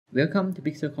Welcome to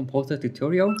Pixel Composer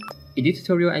tutorial. In this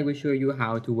tutorial, I will show you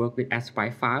how to work with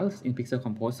Aseprite files in Pixel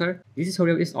Composer. This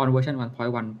tutorial is on version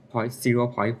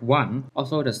 1.1.0.1.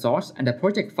 Also, the source and the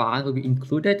project file will be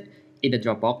included in the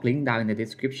Dropbox link down in the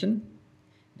description.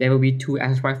 There will be two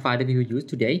Aseprite files that we will use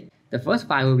today. The first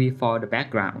file will be for the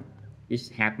background, which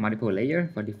have multiple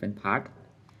layers for different parts.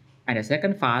 And the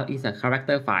second file is a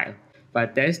character file.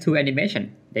 But there's two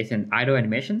animations. There's an idle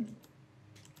animation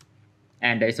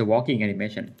and there's a walking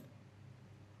animation.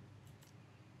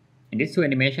 And these two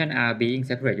animations are being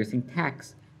separated using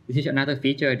tags, which is another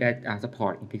feature that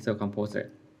support in Pixel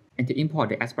Composer. And to import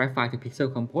the Aseprite file to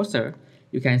Pixel Composer,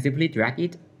 you can simply drag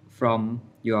it from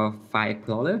your file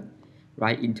explorer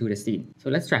right into the scene.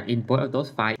 So let's drag in both of those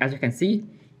files. As you can see,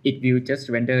 it will just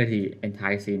render the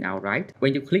entire scene outright.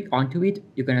 When you click onto it,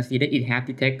 you're gonna see that it has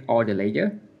detect all the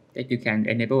layers that you can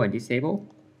enable and disable.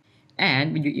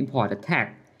 And when you import a tag,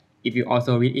 it will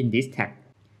also read in this tag.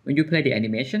 When you play the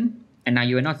animation, and now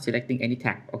you are not selecting any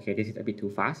tag. Okay, this is a bit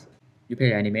too fast. You play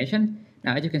the animation.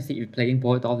 Now as you can see, it's playing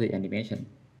both of the animation.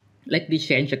 Let me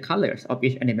change the colors of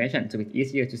each animation so it's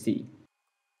easier to see.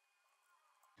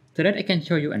 So that I can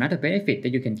show you another benefit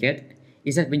that you can get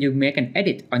is that when you make an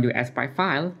edit on your Aseprite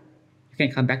file, you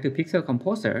can come back to Pixel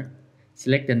Composer,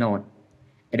 select the node,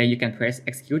 and then you can press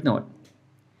Execute Node.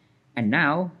 And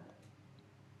now,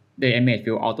 the image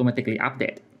will automatically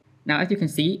update. Now as you can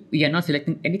see, we are not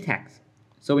selecting any tags.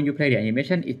 So when you play the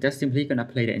animation, it's just simply gonna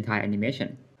play the entire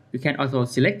animation. You can also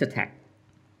select the tag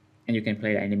and you can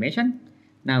play the animation.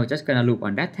 Now we're just gonna loop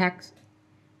on that tag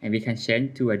and we can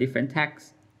change to a different tag.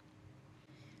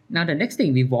 Now the next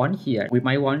thing we want here, we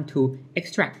might want to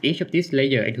extract each of these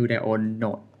layers into their own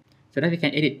node so that we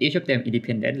can edit each of them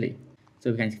independently. So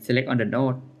we can select on the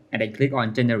node and then click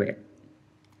on generate.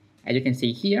 As you can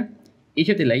see here, each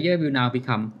of the layers will now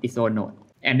become its own node.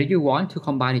 And if you want to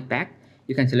combine it back,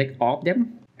 you can select all of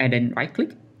them and then right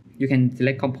click. You can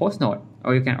select compose node,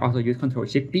 or you can also use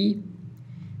Ctrl+Shift+B,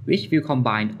 which will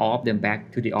combine all of them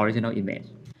back to the original image.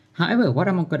 However, what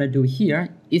I'm gonna do here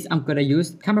is I'm gonna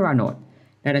use camera node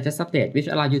that I just updated, which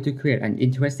allows you to create an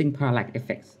interesting parallax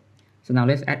effects. So now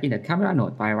let's add in the camera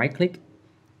node by right click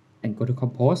and go to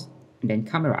compose and then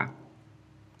camera.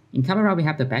 In camera, we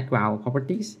have the background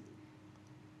properties.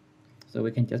 So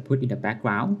we can just put in the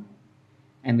background.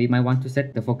 And we might want to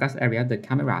set the focus area of the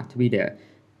camera to be the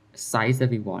size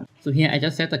that we want. So here I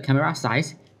just set the camera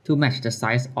size to match the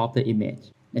size of the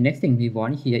image. The next thing we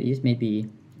want here is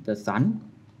maybe the sun.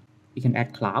 We can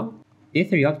add cloud. These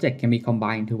three objects can be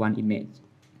combined into one image.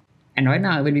 And right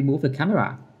now when we move the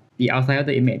camera, the outside of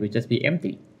the image will just be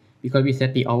empty because we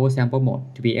set the oversample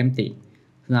mode to be empty.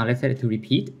 So now let's set it to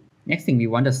repeat. Next thing we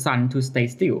want the sun to stay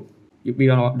still. We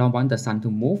don't want the sun to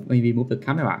move when we move the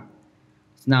camera.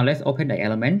 So now let's open the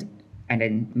element and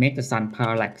then make the sun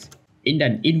parallax in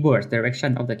the inverse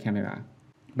direction of the camera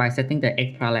by setting the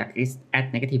X parallax is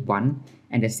at -1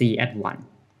 and the C at 1.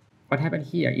 What happened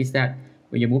here is that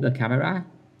when you move the camera,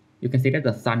 you can see that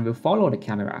the sun will follow the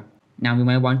camera. Now we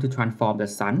might want to transform the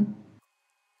sun.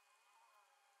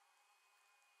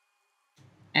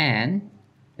 And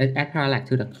let's add parallax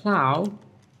to the cloud.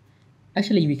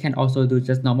 Actually, we can also do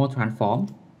just normal transform,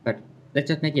 but let's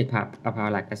just make it a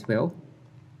parallax as well.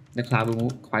 The cloud will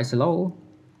move quite slow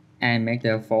and make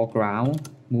the foreground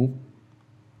move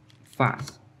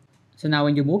fast. So now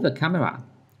when you move the camera,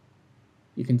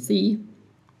 you can see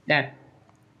that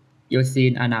your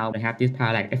scene are now have this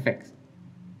parallax effects.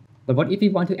 But what if we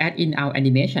want to add in our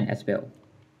animation as well?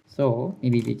 So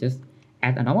maybe we just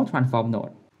add a normal transform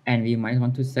node and we might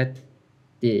want to set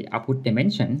the output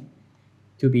dimension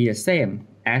to be the same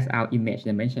as our image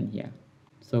dimension here.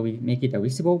 So we make it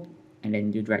visible and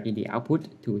then you drag in the output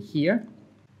to here.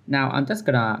 Now I'm just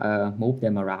gonna move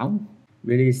them around.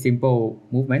 Really simple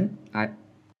movement.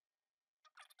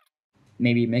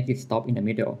 Maybe make it stop in the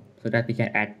middle so that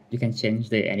you can change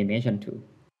the animation too.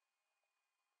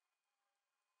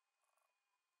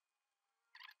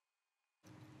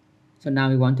 So now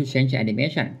we want to change the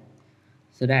animation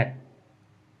so that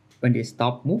when they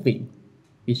stop moving,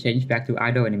 we change back to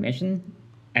idle animation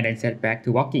and then set back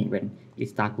to walking when it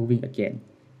starts moving again.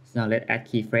 So now let's add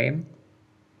keyframe.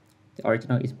 The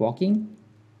original is walking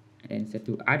and then set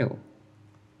to idle.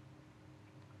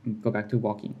 And go back to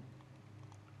walking.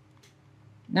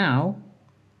 Now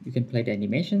you can play the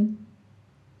animation.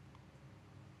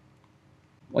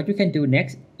 What you can do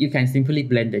next, you can simply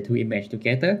blend the two images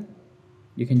together.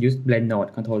 You can use blend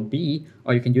node Ctrl+B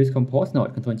or you can use compose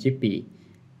node Ctrl+Shift+B.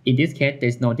 In this case,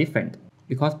 there's no difference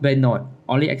because blend node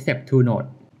only accepts two nodes,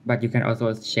 but you can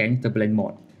also change the blend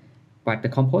mode. But the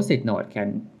composite node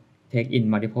can take in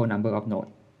multiple number of nodes.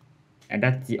 And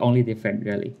that's the only difference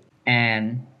really.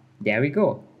 And there we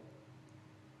go.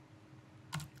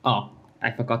 Oh,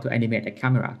 I forgot to animate the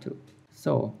camera too.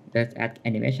 So let's add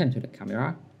animation to the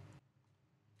camera.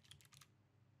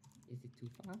 Is it too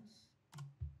fast?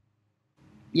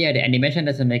 Yeah, the animation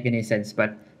doesn't make any sense,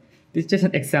 but this is just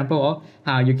an example of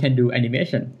how you can do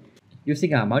animation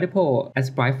using a multiple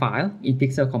Aseprite file in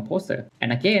Pixel Composer.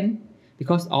 And again,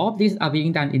 because all of these are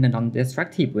being done in a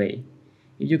non-destructive way,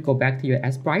 if you go back to your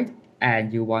Aseprite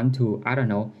and you want to, I don't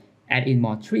know, add in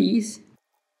more trees,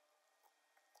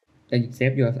 then you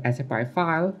save your Aseprite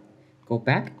file, go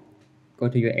back, go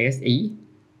to your ASE,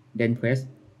 then press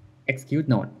execute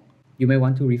node. You may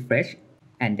want to refresh,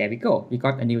 and there we go, we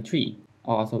got a new tree.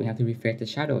 Also, we have to refresh the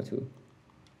shadow too.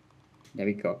 There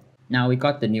we go. Now we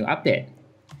got the new update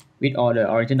with all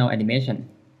the original animation.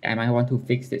 I might want to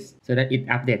fix this so that it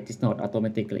updates this node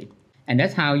automatically. And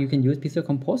that's how you can use Pixel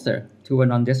Composer to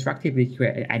non-destructively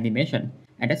create animation.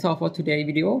 And that's all for today's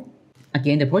video.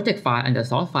 Again, the project file and the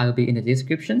source file will be in the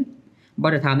description.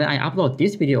 By the time that I upload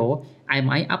this video, I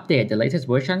might update the latest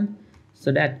version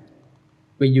so that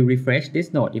when you refresh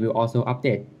this node, it will also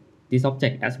update this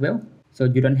object as well. So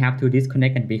you don't have to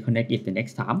disconnect and reconnect it the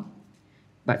next time.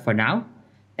 But for now,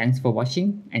 thanks for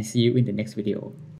watching and see you in the next video.